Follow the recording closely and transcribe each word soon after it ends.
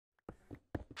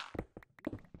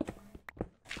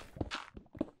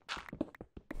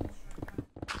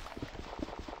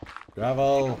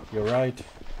Gravel, you're right.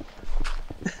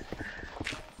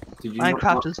 Did you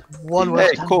Minecraft is one Hey,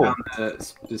 word. cool.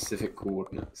 Specific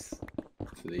coordinates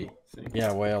for the thing.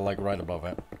 Yeah, we're like right above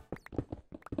it.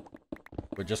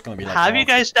 We're just gonna be like. Have you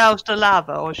guys doused the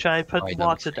lava, or should I put I the don't.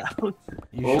 water down?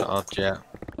 You Shut up, yeah.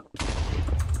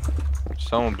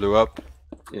 Someone blew up.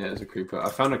 Yeah, it's a creeper. I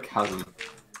found a chasm.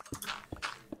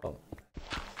 Oh.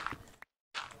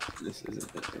 This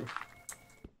isn't it.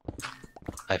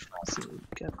 I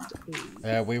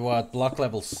found We were at block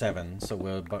level 7, so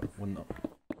we're not.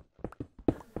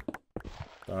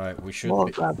 Alright, we should More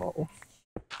be. gravel.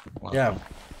 Wow. Yeah,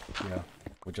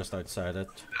 we're just outside it.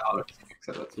 I'll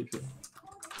accept that TP.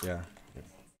 Yeah.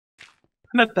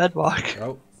 I'm at bedrock.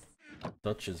 Oh,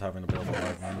 Dutch is having a bit of a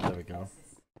hard time. There we go.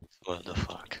 What the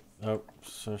fuck? Oh,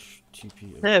 search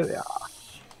TP. There we are.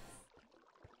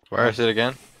 Where is it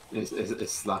again?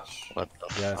 It's slash. What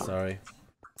the Yeah, fuck? sorry.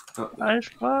 Nice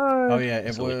work. Oh yeah,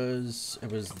 it So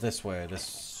was this way.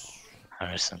 This.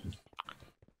 Harrison.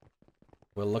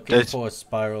 We're looking for a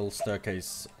spiral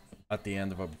staircase at the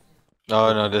end of a.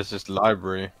 Oh no, this is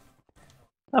library.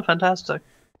 Oh, fantastic.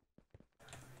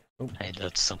 Hey,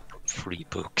 that's some free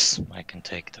books. I can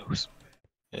take those.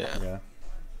 Yeah. Yeah.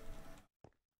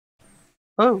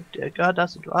 Oh, dear God,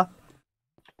 that's a drop.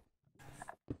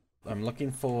 I'm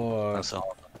looking for. That's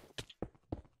all.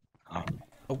 Oh.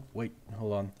 Oh wait,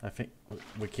 hold on. I think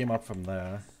we came up from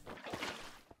there.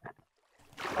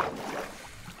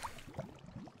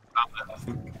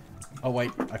 Oh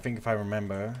wait, I think if I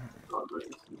remember,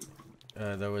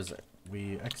 there was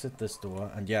we exit this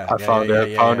door and yeah. I found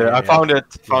it.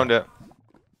 Found it.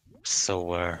 So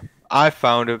where? I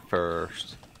found it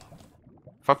first.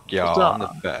 Fuck y'all, I'm the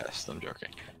best. I'm joking.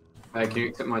 Can you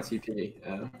accept my TP,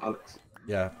 Alex?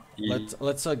 Yeah.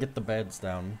 Let's get the beds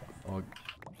down. Or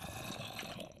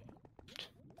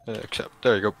Except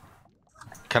there you go.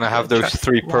 Can I have those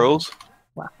 3 pearls?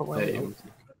 Whack away.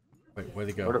 wait, where'd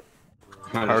he go?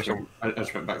 I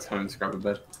just went back to home to grab a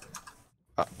bed.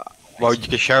 Well, you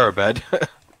can share a bed.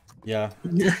 Yeah.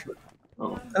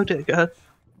 Oh. Oh dear God.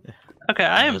 Okay,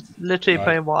 I am literally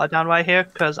putting water down right here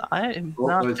because I am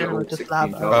not dealing with this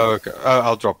lava. Oh, okay.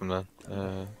 I'll drop them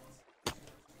then.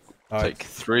 Take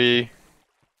 3.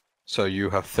 So you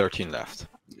have 13 left.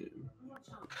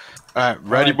 Alright,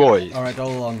 ready, boys. Alright,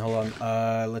 hold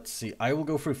on. Let's see. I will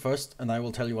go through first, and I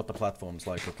will tell you what the platform's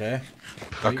like, okay?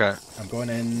 Wait, Okay. I'm going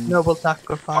in. Noble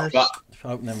sacrifice.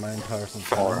 Oh, never mind, Harrison.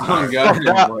 Oh, God.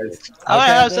 Oh,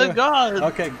 yeah, so God.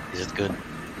 Okay, Is it good?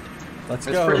 let's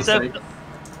It's go. pretty Is it? safe.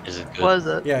 Is it good? Was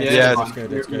it? Yeah, Yeah, it's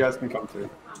good, it's you good. guys can come through.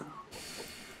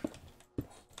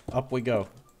 Up we go.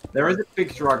 There is a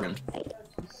big dragon.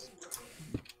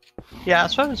 Yeah,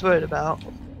 that's what I was worried about.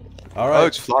 Oh, Alright,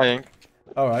 it's flying.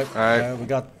 alright. Alright. We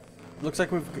got... Looks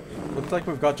like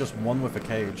we've got just one with a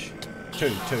cage.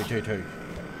 Two.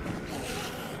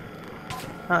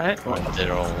 Alright.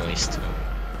 They're always 2.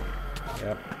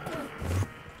 Yep.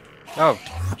 Oh,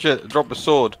 shit, drop a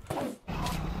sword.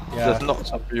 Yeah. That's not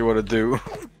something you want to do.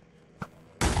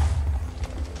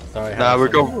 Sorry, Nah,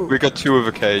 Harrison. we got 2 of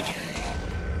a cage.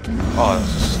 Oh,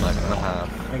 that's a snipe and a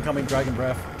half. Incoming dragon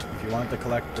breath. If you want to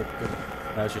collect it, good.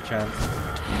 Now's your chance.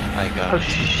 I Oh got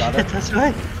shit, Got it? that's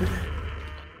right.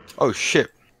 Oh shit.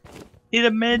 Need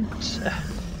a mint.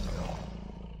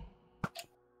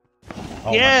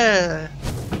 Oh, Yeah.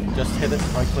 Just hit it,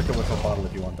 right click it with a bottle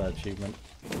if you want that achievement.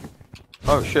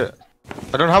 Oh shit.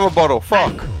 I don't have a bottle,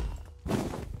 fuck!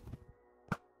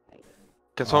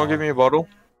 Can someone give me a bottle?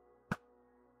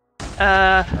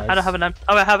 I don't have an empty.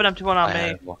 Oh, I have an empty one on I me.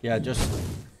 have one. Yeah,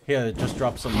 just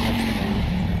drop some next to me.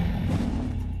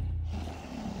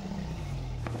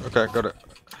 Okay, got it.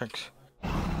 Thanks.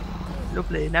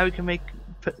 Lovely. Now we can make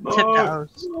tip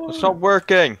downs. It's not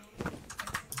working!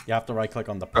 You have to right click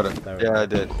on the Got there it. we Yeah, go. I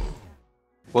did.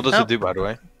 What does Oh. it do, by the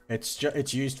way?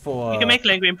 It's used for You can make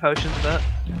lingering potions of it.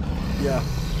 yeah,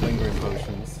 lingering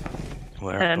potions.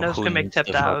 And those can make tip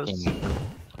downs.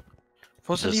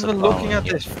 Wasn't even looking at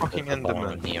this fucking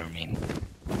Enderman. Near me.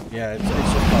 Yeah, it's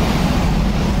just fun.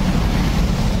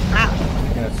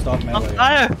 Ah! Yeah, stop On melee.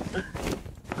 fire!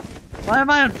 Why am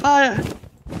I on fire?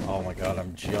 Oh my god,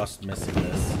 I'm just missing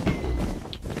this.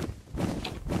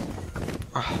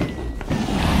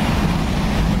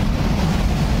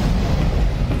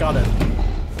 Got it.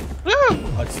 Woo!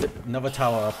 Oh, it's another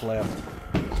tower up left.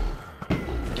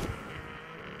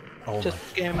 Oh Just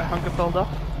getting my hunger filled up.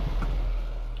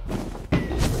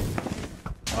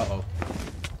 uh oh.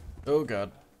 Oh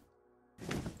god.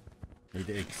 Need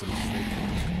to eat some sleep.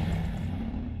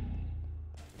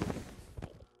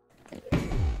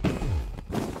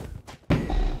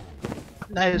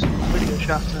 That is a pretty good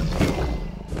shot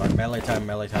then. Alright, melee time,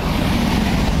 melee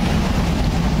time.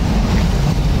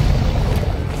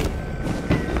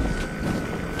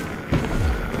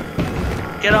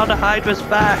 Get all the Hydras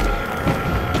back!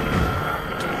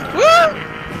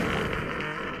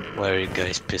 Why are you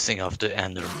guys pissing off the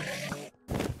Enderman?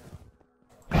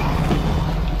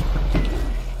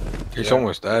 He's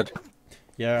almost dead.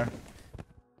 Yeah.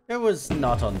 It was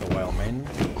not underwhelming,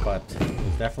 but it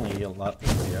was definitely a lot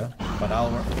easier.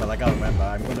 But like I remember,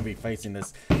 I'm gonna be facing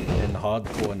this in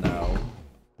hardcore now,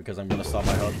 because I'm gonna start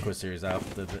my hardcore series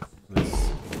after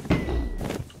this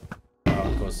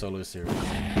hardcore solo series.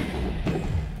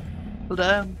 Well,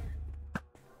 damn.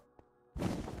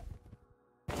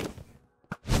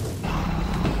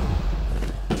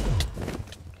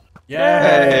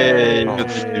 Yay!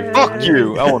 Hey, fuck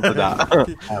you! I wanted that.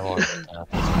 I want that.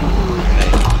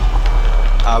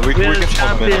 We We're can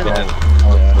spawn him in champions.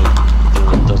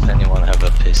 again. Does anyone have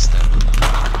a piston?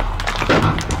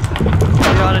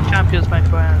 We are the champions, my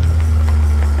friend.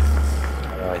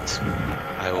 Right.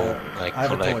 I will like I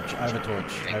have a collect. torch. I have a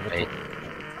torch.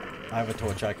 I have a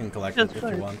torch. I can collect it if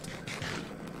you want.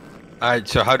 Alright,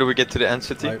 so how do we get to the end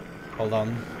city? Right, hold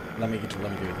on. Let me do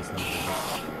this.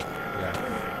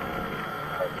 Yeah.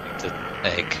 The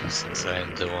egg, since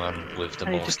I'm the one with the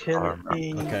I need to most kill armor.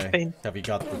 the Okay. faint. Have you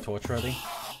got the torch ready?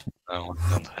 No, I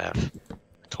don't have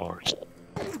torch.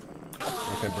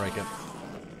 Okay, break it.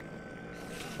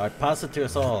 Alright, pass it to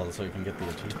us all so you can get the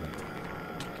achievement.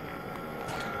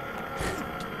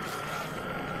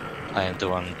 I am the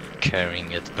one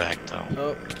carrying it back down.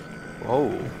 Oh,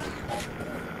 Oh.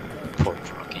 Poor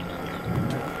fucking.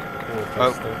 cool,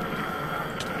 Oh.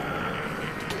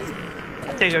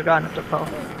 Crystal. Take a gun at the pole.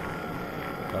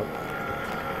 Oh,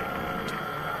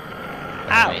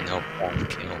 Ow. I mean, no bomb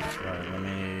kill.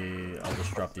 right, I'll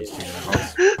just drop these two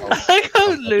numbers. Like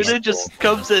how Luna just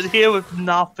comes in here with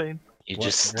nothing. You What-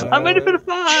 just. what- I'm ready for the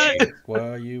fight!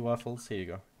 Where are you, Waffles? Here you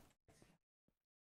go.